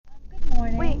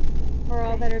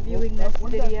that are viewing this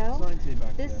video.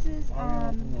 This is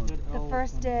the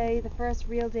first day, the first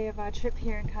real day of our trip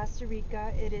here in Costa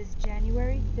Rica. It is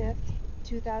January 5th,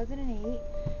 2008,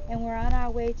 and we're on our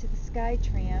way to the Sky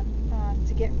Tram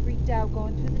to get freaked out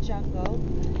going through the jungle.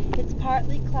 It's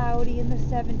partly cloudy in the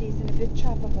 70s and a bit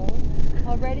tropical.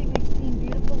 Already we've seen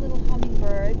beautiful little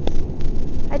hummingbirds.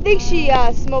 I think she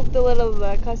smoked a little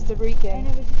Costa Rican. And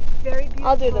it was very beautiful.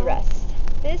 I'll do the rest.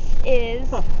 This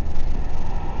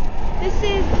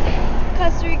is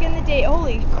Costa Rica in the day.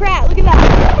 Holy crap, look at that.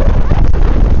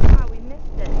 Wow, we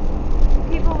missed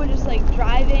it. People were just like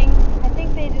driving. I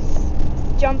think they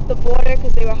just jumped the border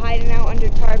because they were hiding out under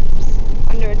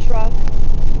tarps, under a truck.